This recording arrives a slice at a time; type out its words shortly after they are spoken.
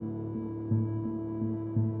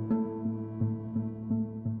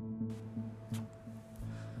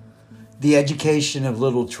The Education of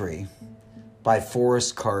Little Tree by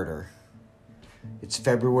Forrest Carter. It's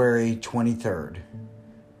February 23rd,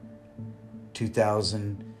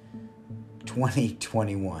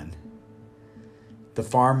 2021. The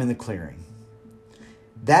Farm in the Clearing.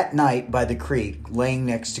 That night by the creek, laying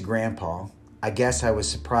next to Grandpa, I guess I was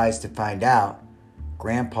surprised to find out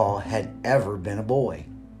Grandpa had ever been a boy.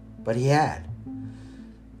 But he had.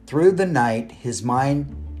 Through the night, his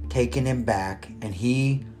mind taken him back, and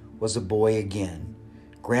he was a boy again.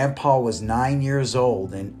 Grandpa was 9 years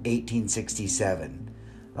old in 1867.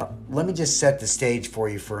 Let me just set the stage for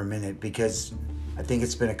you for a minute, because I think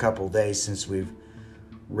it's been a couple of days since we've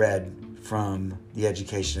read from The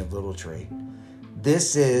Education of Little Tree.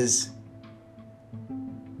 This is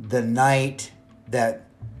the night of the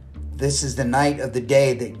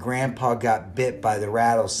day that Grandpa got bit by the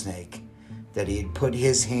rattlesnake, that he had put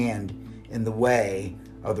his hand in the way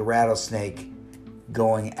of the rattlesnake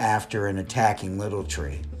going after and attacking Little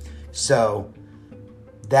Tree. So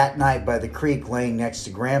that night by the creek, laying next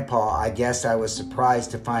to Grandpa, I guess I was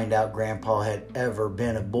surprised to find out Grandpa had ever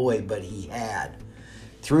been a boy, but he had.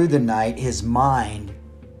 Through the night, his mind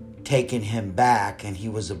taken him back, and he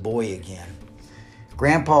was a boy again.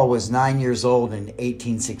 Grandpa was 9 years old in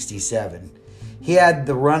 1867. He had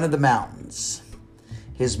the run of the mountains.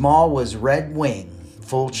 His ma was Red Wing,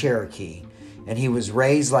 full Cherokee, and he was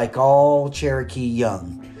raised like all Cherokee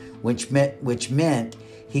young, which meant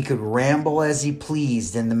he could ramble as he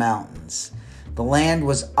pleased in the mountains. The land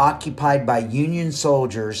was occupied by Union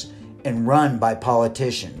soldiers and run by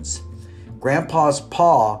politicians. Grandpa's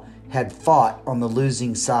pa had fought on the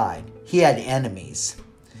losing side. He had enemies,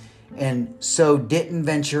 and so didn't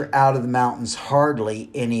venture out of the mountains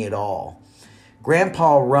hardly any at all.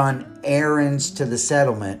 Grandpa run errands to the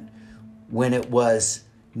settlement when it was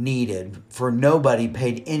needed, for nobody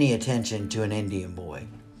paid any attention to an Indian boy.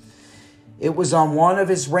 It was on one of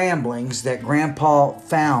his ramblings that Grandpa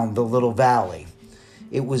found the little valley.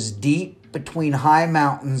 It was deep between high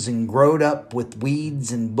mountains and growed up with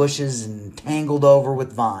weeds and bushes and tangled over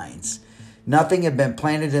with vines. Nothing had been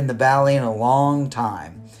planted in the valley in a long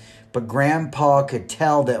time, but Grandpa could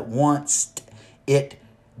tell that once it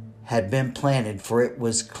had been planted, for it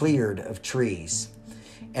was cleared of trees.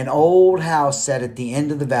 An old house sat at the end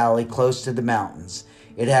of the valley close to the mountains.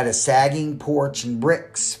 It had a sagging porch and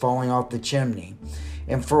bricks falling off the chimney,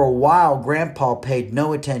 and for a while Grandpa paid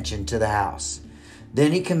no attention to the house.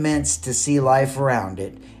 Then he commenced to see life around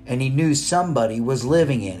it, and he knew somebody was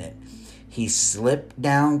living in it. He slipped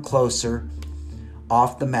down closer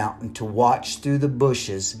off the mountain to watch through the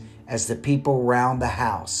bushes as the people round the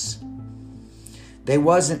house. They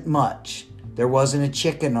wasn't much. There wasn't a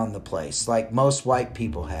chicken on the place like most white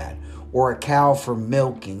people had, or a cow for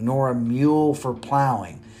milking, nor a mule for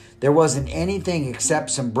plowing. There wasn't anything except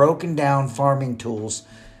some broken down farming tools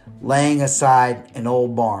laying aside an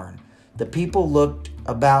old barn. The people looked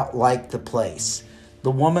about like the place.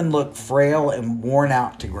 The woman looked frail and worn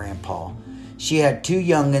out to Grandpa. She had two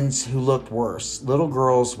young'uns who looked worse, little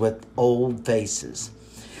girls with old faces.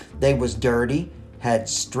 They was dirty, had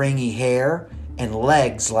stringy hair, and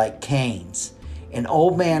legs like canes. An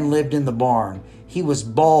old man lived in the barn. He was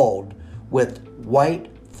bald with white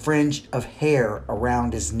fringe of hair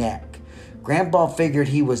around his neck. Grandpa figured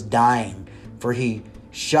he was dying, for he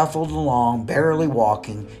shuffled along, barely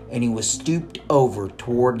walking, and he was stooped over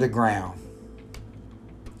toward the ground.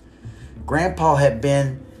 Grandpa had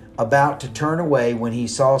been about to turn away when he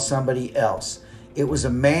saw somebody else. It was a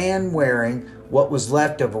man wearing what was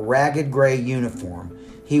left of a ragged gray uniform.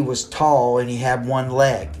 He was tall and he had one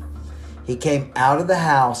leg. He came out of the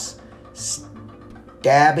house,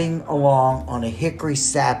 stabbing along on a hickory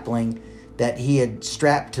sapling that he had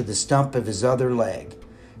strapped to the stump of his other leg.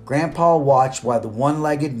 Grandpa watched while the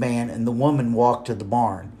one-legged man and the woman walked to the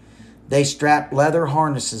barn. They strapped leather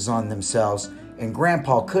harnesses on themselves, and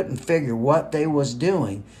Grandpa couldn't figure what they was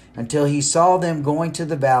doing until he saw them going to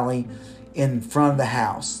the valley in front of the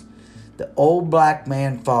house. The old black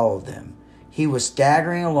man followed them. He was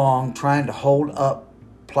staggering along, trying to hold up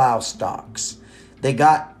plow stalks. They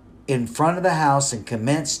got in front of the house and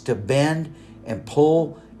commenced to bend and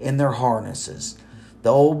pull in their harnesses. The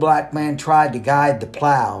old black man tried to guide the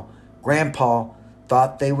plow. Grandpa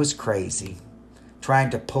thought they was crazy, trying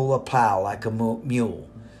to pull a plow like a mule.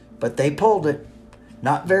 But they pulled it.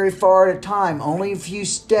 Not very far at a time, only a few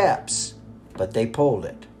steps, but they pulled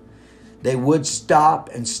it. They would stop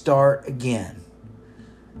and start again.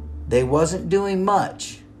 They wasn't doing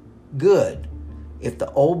much good. If the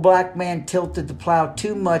old black man tilted the plow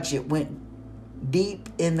too much, it went deep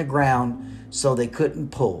in the ground so they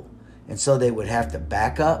couldn't pull. And so they would have to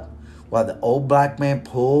back up while the old black man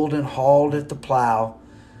pulled and hauled at the plow,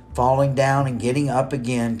 falling down and getting up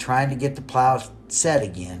again, trying to get the plow set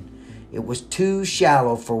again. It was too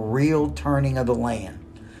shallow for real turning of the land.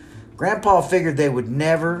 Grandpa figured they would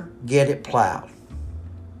never get it plowed.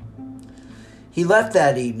 He left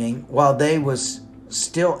that evening while they was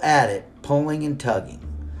still at it, pulling and tugging.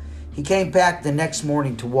 He came back the next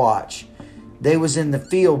morning to watch. They was in the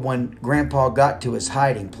field when Grandpa got to his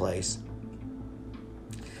hiding place.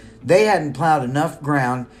 They hadn't plowed enough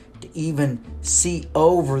ground to even see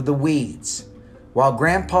over the weeds. While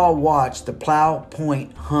Grandpa watched, the plow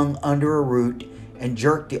point hung under a root and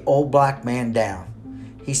jerked the old black man down.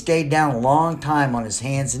 He stayed down a long time on his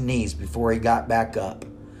hands and knees before he got back up.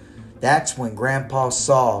 That's when Grandpa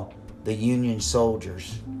saw the Union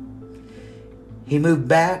soldiers. He moved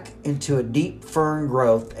back into a deep fern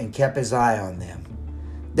growth and kept his eye on them.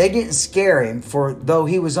 They didn't scare him, for though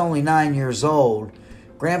he was only 9 years old,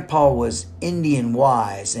 Grandpa was Indian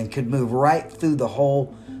wise and could move right through the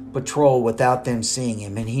whole patrol without them seeing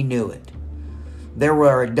him, and he knew it. There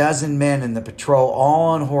were a dozen men in the patrol, all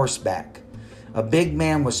on horseback. A big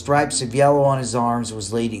man with stripes of yellow on his arms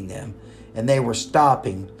was leading them, and they were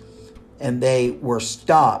stopped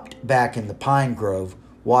back in the pine grove,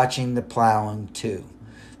 watching the plowing too.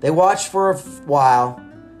 They watched for a while,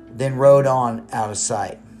 then rode on out of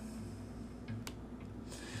sight.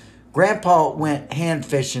 Grandpa went hand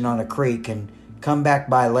fishing on a creek and come back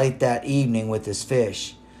by late that evening with his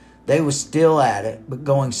fish. They was still at it, but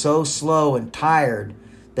going so slow and tired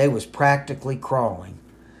they was practically crawling.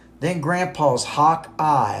 Then Grandpa's hawk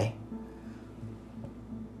eyes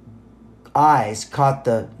caught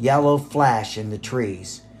the yellow flash in the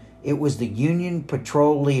trees. It was the Union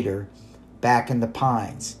patrol leader back in the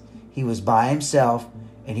pines. He was by himself,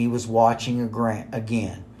 and he was watching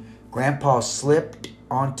again. Grandpa slipped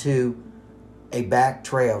onto a back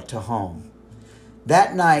trail to home.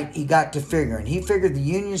 That night, he got to figuring. He figured the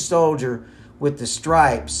Union soldier with the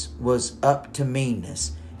stripes was up to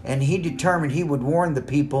meanness, and he determined he would warn the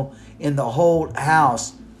people in the whole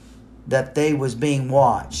house that they was being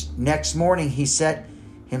watched. Next morning, he set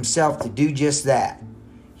himself to do just that.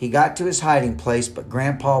 He got to his hiding place, but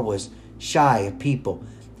Grandpa was shy of people.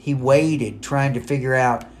 He waited, trying to figure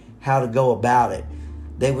out how to go about it.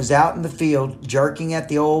 They was out in the field, jerking at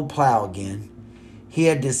the old plow again. He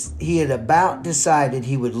had about decided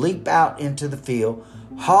he would leap out into the field,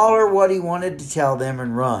 holler what he wanted to tell them,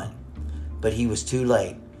 and run. But he was too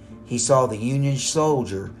late. He saw the Union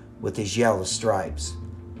soldier with his yellow stripes.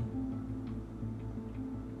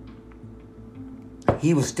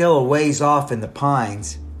 He was still a ways off in the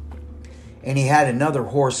pines, and he had another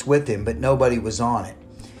horse with him, but nobody was on it.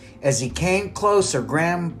 As he came closer,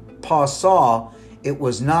 Grandpa saw it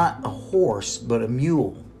was not a horse, but a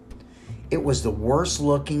mule. It was the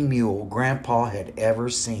worst-looking mule Grandpa had ever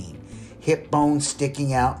seen, hip bones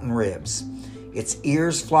sticking out in ribs. Its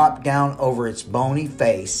ears flopped down over its bony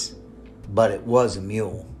face, but it was a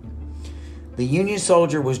mule. The Union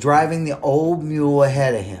soldier was driving the old mule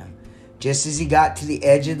ahead of him. Just as he got to the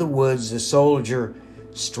edge of the woods, the soldier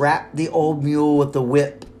strapped the old mule with the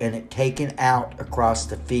whip and it taken out across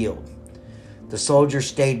the field. The soldier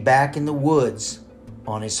stayed back in the woods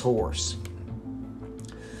on his horse.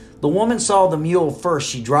 The woman saw the mule first.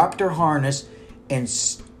 She dropped her harness and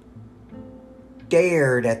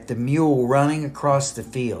stared at the mule running across the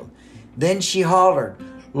field. Then she hollered,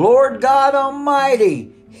 "Lord God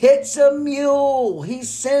Almighty, it's a mule! He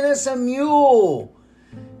sent us a mule!"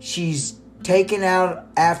 She's taken out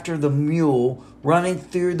after the mule, running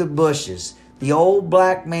through the bushes. The old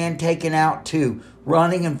black man taken out too,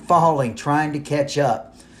 running and falling, trying to catch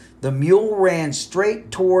up. The mule ran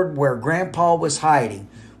straight toward where Grandpa was hiding.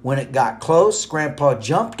 When it got close, Grandpa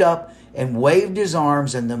jumped up and waved his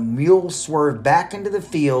arms, and the mule swerved back into the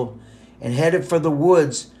field and headed for the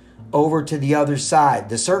woods over to the other side.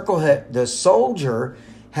 The soldier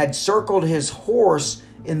had circled his horse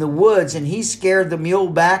in the woods, and he scared the mule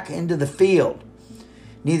back into the field.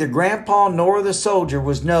 Neither Grandpa nor the soldier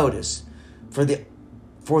was noticed, for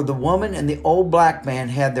the woman and the old black man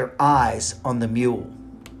had their eyes on the mule.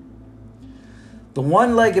 The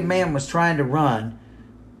one-legged man was trying to run,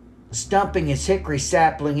 stumping his hickory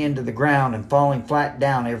sapling into the ground and falling flat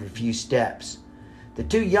down every few steps. The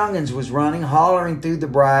two young'uns was running, hollering through the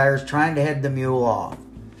briars, trying to head the mule off.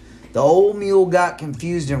 The old mule got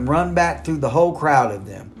confused and run back through the whole crowd of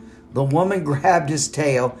them. The woman grabbed his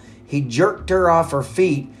tail. He jerked her off her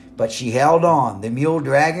feet, but she held on, the mule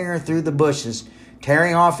dragging her through the bushes,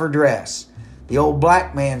 tearing off her dress. The old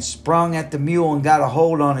black man sprung at the mule and got a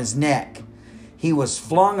hold on his neck. He was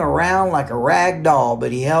flung around like a rag doll,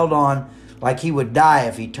 but he held on like he would die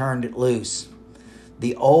if he turned it loose.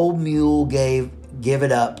 The old mule give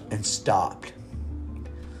it up and stopped.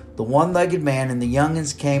 The one-legged man and the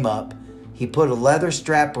young'uns came up. He put a leather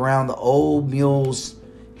strap around the old mule's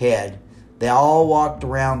head. They all walked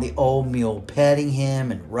around the old mule, petting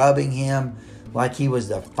him and rubbing him like he was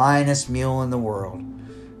the finest mule in the world.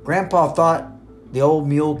 Grandpa thought the old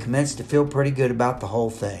mule commenced to feel pretty good about the whole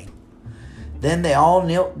thing. Then they all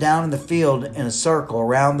knelt down in the field in a circle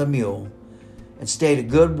around the mule and stayed a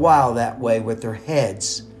good while that way with their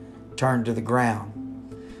heads turned to the ground.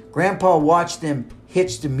 Grandpa watched them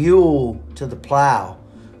hitch the mule to the plow.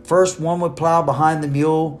 First one would plow behind the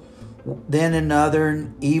mule, then another,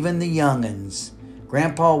 and even the young'uns.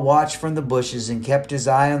 Grandpa watched from the bushes and kept his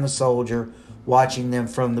eye on the soldier, watching them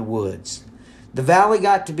from the woods. The valley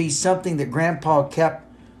got to be something that Grandpa kept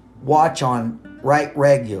watch on right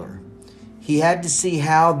regular. He had to see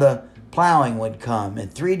how the plowing would come. In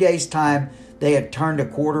 3 days' time, they had turned a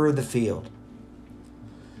quarter of the field.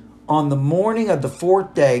 On the morning of the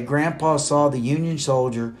 4th day, Grandpa saw the Union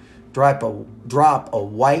soldier drop a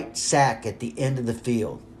white sack at the end of the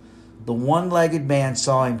field. The one-legged man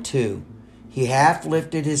saw him too. He half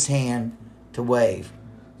lifted his hand to wave,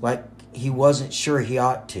 like he wasn't sure he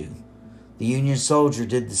ought to. The Union soldier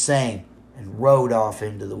did the same and rode off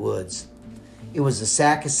into the woods. It was a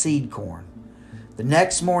sack of seed corn. The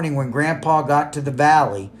next morning when Grandpa got to the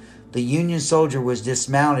valley, the Union soldier was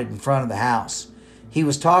dismounted in front of the house. He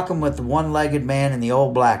was talking with the one-legged man and the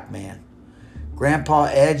old black man. Grandpa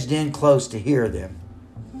edged in close to hear them.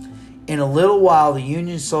 In a little while, the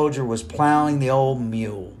Union soldier was plowing the old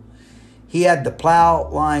mule. He had the plow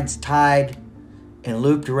lines tied and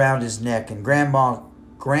looped around his neck, and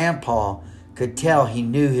Grandpa could tell he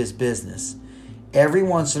knew his business. Every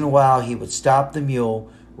once in a while, he would stop the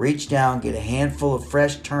mule, reach down, get a handful of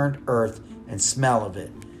fresh turned earth, and smell of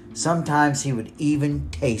it. Sometimes he would even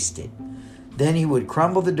taste it. Then he would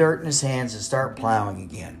crumble the dirt in his hands and start plowing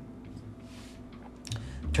again.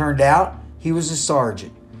 Turned out he was a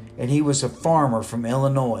sergeant, and he was a farmer from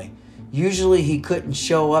Illinois. Usually he couldn't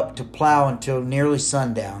show up to plow until nearly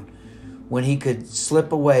sundown, when he could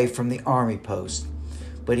slip away from the army post.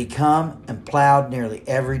 But he come and plowed nearly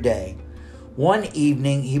every day. One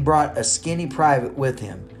evening he brought a skinny private with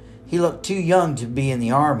him. He looked too young to be in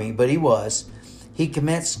the army, but he was. He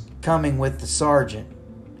commenced coming with the sergeant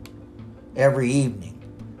every evening.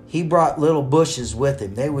 He brought little bushes with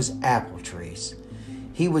him. They was apple trees.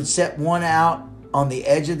 He would set one out on the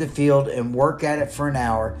edge of the field and work at it for an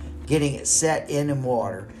hour, getting it set in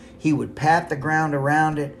water. He would pat the ground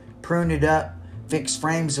around it, prune it up, fix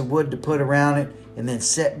frames of wood to put around it, and then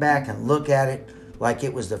sit back and look at it like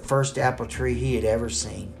it was the first apple tree he had ever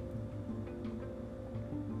seen.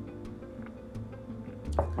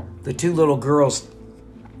 The 2 little girls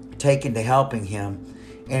taken to helping him,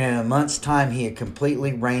 and in a month's time he had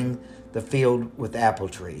completely ringed the field with apple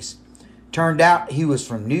trees. Turned out he was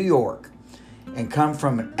from New York and come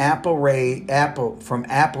from apple raising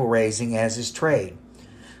as his trade.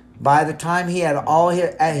 By the time he had all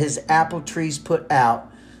his apple trees put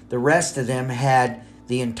out, the rest of them had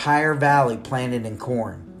the entire valley planted in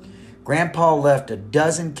corn. Grandpa left a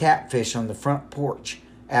dozen catfish on the front porch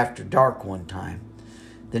after dark one time.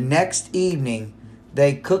 The next evening,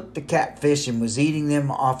 they cooked the catfish and was eating them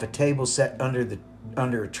off a table set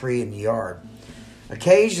under a tree in the yard.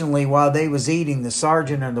 Occasionally, while they was eating, the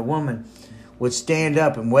sergeant and the woman would stand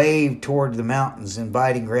up and wave toward the mountains,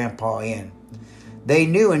 inviting Grandpa in. They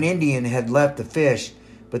knew an Indian had left the fish,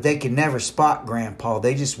 but they could never spot Grandpa.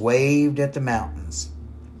 They just waved at the mountains.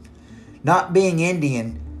 Not being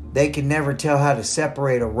Indian, they could never tell how to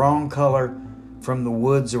separate a wrong color from the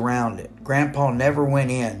woods around it. Grandpa never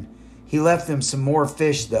went in. He left them some more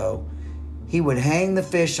fish, though. He would hang the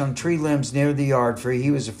fish on tree limbs near the yard, for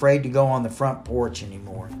he was afraid to go on the front porch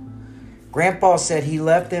anymore. Grandpa said he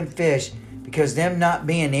left them fish because them not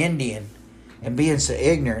being Indian and being so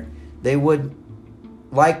ignorant, they would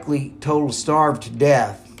likely total starve to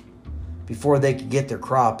death before they could get their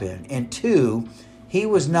crop in. And 2, he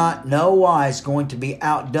was not no wise going to be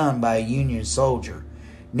outdone by a Union soldier,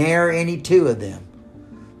 ne'er any 2 of them,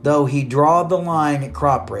 though he drawed the line at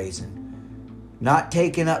crop raising, not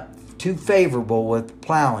taken up too favorable with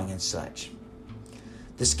plowing and such.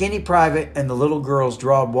 The skinny private and the little girls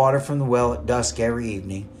drawed water from the well at dusk every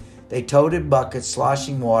evening. They toted buckets,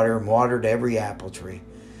 sloshing water, and watered every apple tree.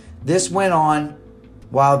 This went on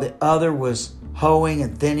while the other was hoeing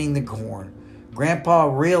and thinning the corn. Grandpa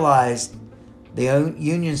realized the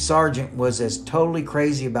Union sergeant was as totally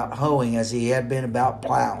crazy about hoeing as he had been about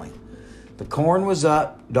plowing. The corn was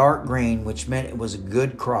up, dark green, which meant it was a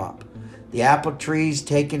good crop. The apple trees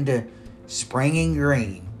taken to springing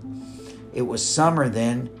green. It was summer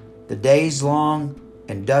then, the days long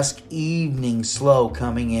and dusk evening slow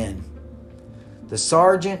coming in. The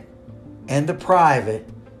sergeant and the private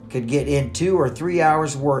could get in 2 or 3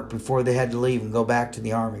 hours' work before they had to leave and go back to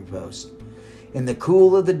the army post. In the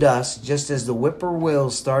cool of the dusk, just as the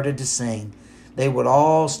whippoorwills started to sing, they would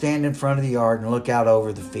all stand in front of the yard and look out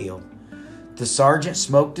over the field. The sergeant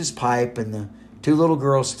smoked his pipe, and the 2 little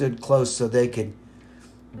girls stood close so they could,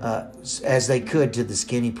 as they could, to the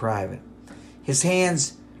skinny private. His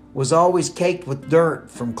hands was always caked with dirt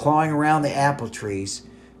from clawing around the apple trees,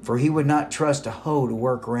 for he would not trust a hoe to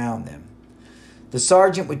work around them. The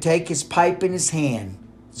sergeant would take his pipe in his hand.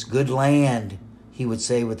 "It's good land," he would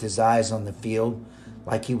say with his eyes on the field,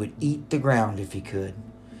 like he would eat the ground if he could.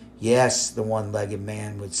 "Yes," the one-legged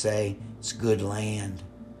man would say, "it's good land."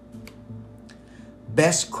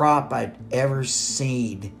 "Best crop I'd ever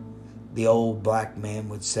seed," the old black man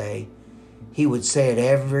would say. He would say it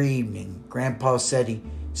every evening. Grandpa said he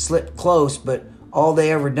slipped close, but all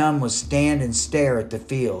they ever done was stand and stare at the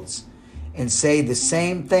fields and say the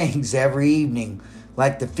same things every evening,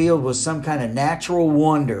 like the field was some kind of natural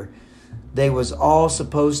wonder they was all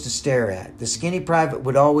supposed to stare at. The skinny private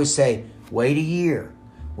would always say, "Wait a year.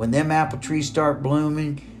 When them apple trees start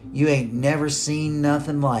blooming, you ain't never seen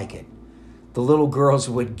nothing like it." The little girls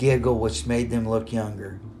would giggle, which made them look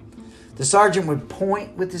younger. The sergeant would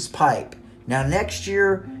point with his pipe. "Now next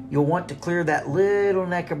year, you'll want to clear that little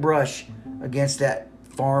neck of brush against that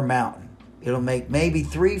far mountain. It'll make maybe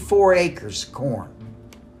 3-4 acres of corn."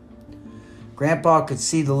 Grandpa could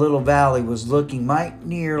see the little valley was looking mighty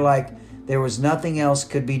near like there was nothing else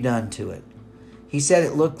could be done to it. He said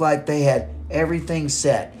it looked like they had everything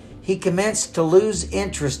set. He commenced to lose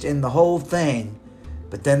interest in the whole thing,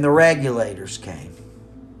 but then the regulators came.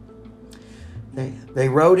 They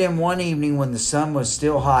rode in one evening when the sun was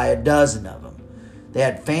still high, a dozen of them. They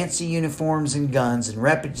had fancy uniforms and guns and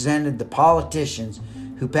represented the politicians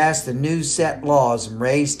who passed the new set laws and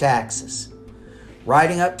raised taxes.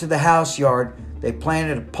 Riding up to the house yard, they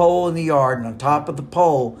planted a pole in the yard, and on top of the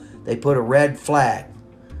pole, they put a red flag.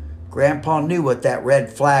 Grandpa knew what that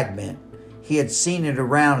red flag meant. He had seen it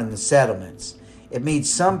around in the settlements. It means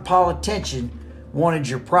some politician wanted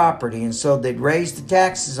your property, and so they'd raise the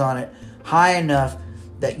taxes on it high enough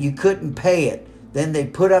that you couldn't pay it. Then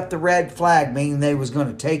they'd put up the red flag, meaning they was going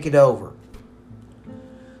to take it over.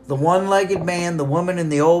 The one-legged man, the woman,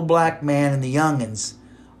 and the old black man and the young'uns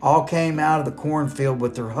all came out of the cornfield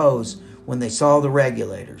with their hoes when they saw the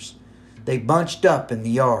regulators. They bunched up in the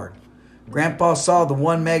yard. Grandpa saw the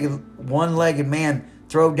one-legged man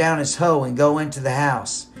throw down his hoe and go into the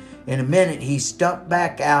house. In a minute, he stumped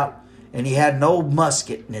back out, and he had an old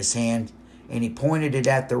musket in his hand, and he pointed it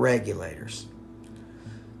at the regulators.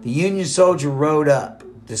 The Union soldier rode up.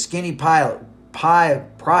 The skinny private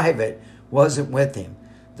wasn't with him.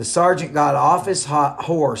 The sergeant got off his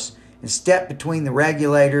horse and stepped between the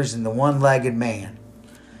regulators and the one-legged man.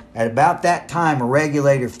 At about that time, a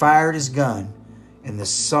regulator fired his gun, and the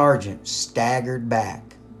sergeant staggered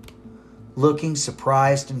back, looking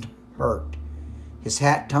surprised and hurt. His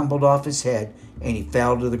hat tumbled off his head, and he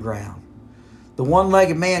fell to the ground. The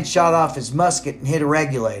one-legged man shot off his musket and hit a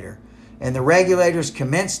regulator, and the regulators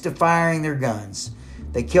commenced to firing their guns.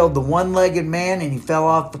 They killed the one-legged man, and he fell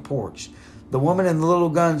off the porch. The woman and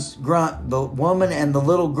the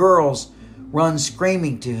little girls run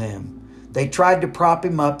screaming to him. They tried to prop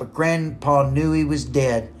him up, but Grandpa knew he was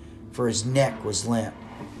dead, for his neck was limp.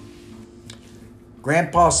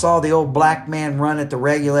 Grandpa saw the old black man run at the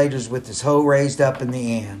regulators with his hoe raised up in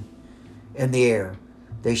the air.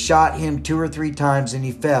 They shot him 2 or 3 times, and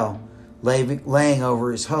he fell, laying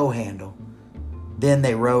over his hoe handle. Then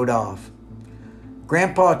they rode off.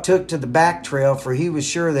 Grandpa took to the back trail, for he was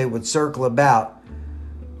sure they would circle about,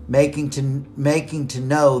 making to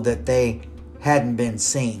know that they hadn't been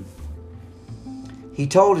seen. He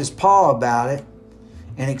told his pa about it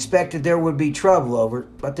and expected there would be trouble over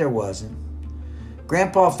it, but there wasn't.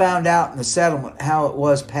 Grandpa found out in the settlement how it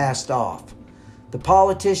was passed off. The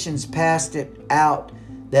politicians passed it out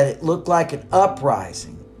that it looked like an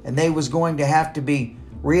uprising, and they was going to have to be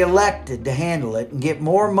reelected to handle it and get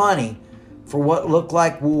more money for what looked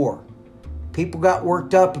like war. People got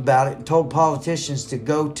worked up about it and told politicians to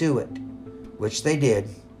go to it, which they did.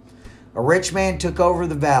 A rich man took over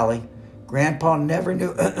the valley. Grandpa never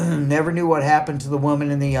knew what happened to the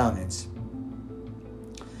woman and the young'uns.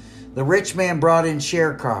 The rich man brought in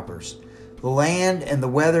sharecroppers. The land and the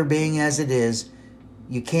weather being as it is,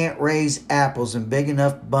 you can't raise apples in big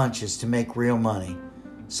enough bunches to make real money.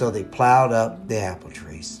 So they plowed up the apple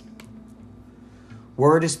trees.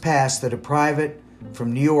 Word is passed that a private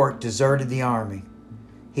from New York deserted the army.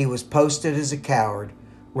 He was posted as a coward,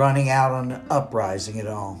 running out on the uprising at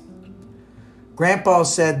all. Grandpa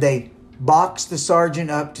said they boxed the sergeant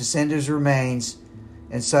up to send his remains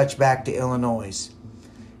and such back to Illinois.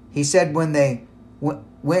 He said when they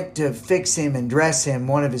went to fix him and dress him,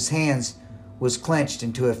 one of his hands was clenched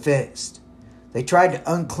into a fist. They tried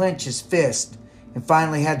to unclench his fist and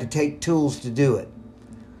finally had to take tools to do it.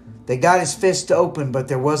 They got his fist open, but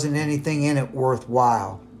there wasn't anything in it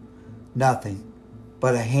worthwhile. Nothing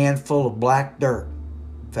but a handful of black dirt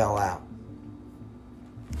fell out.